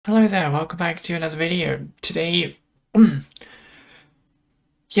Hello there, welcome back to another video. Today,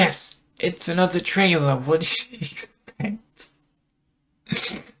 yes, it's another trailer. What do you expect?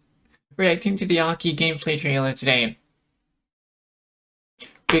 Reacting to the A.K.I gameplay trailer today.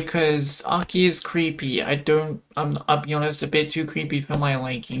 Because A.K.I is creepy. I'll be honest, a bit too creepy for my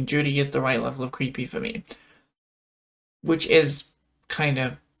liking. Judy is the right level of creepy for me. Which is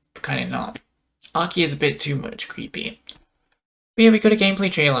kinda not. A.K.I is a bit too much creepy. But yeah, we got a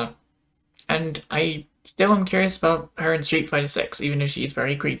gameplay trailer. And I still am curious about her in Street Fighter 6, even if she's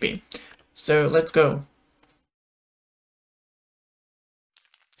very creepy. So let's go.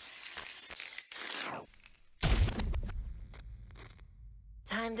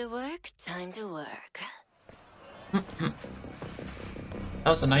 Time to work, time to work. That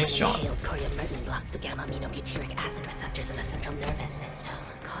was a nice shot. Inhaled coriambertin blocks the gamma-aminobutyric acid receptors in the central nervous system,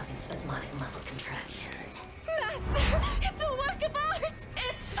 causing spasmodic muscle contractions. Master, it's a work of art! It's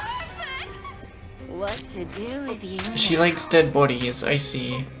perfect! What to do with you She now? likes dead bodies, I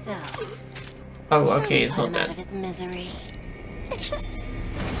see. So, Oh, okay, it's put not him out of dead. his misery.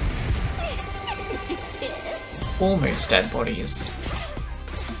 Almost dead bodies.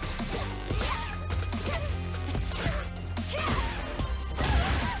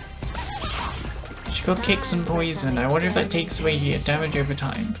 She got kicks and poison. I wonder if that takes away your damage over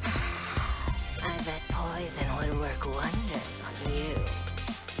time. I bet poison would work wonders on you.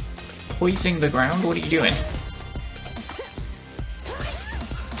 Poisoning the ground? What are you doing?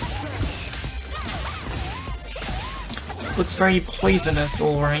 Looks very poisonous,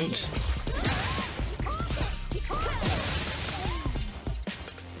 alright.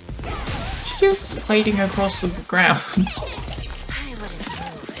 She's just sliding across the ground. I wouldn't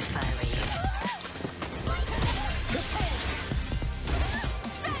move if I were you.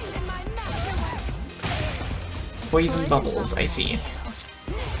 Poison bubbles, I see.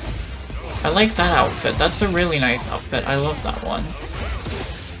 I like that outfit. That's a really nice outfit. I love that one.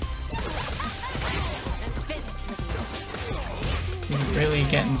 He's really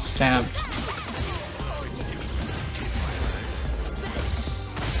getting stabbed.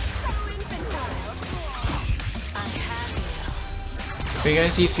 Are you gonna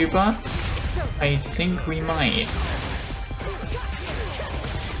see Super? I think we might.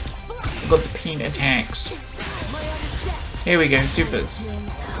 We've got the pain attacks. Here we go, Supers.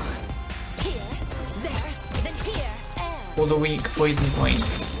 All the weak poison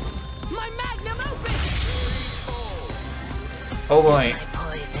points. Oh boy.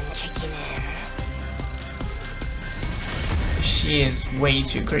 Poison kicking in. She is way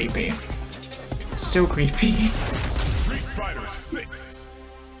too creepy. Still creepy. Street Fighter 6.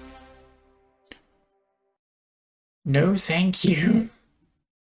 No, thank you.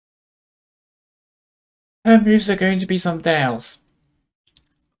 Her moves are going to be something else.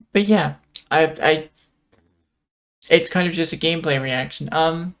 But yeah, it's kind of just a gameplay reaction.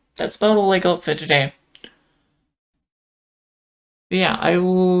 That's about all I got for today. But yeah, I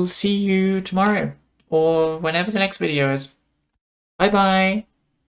will see you tomorrow, or whenever the next video is. Bye bye!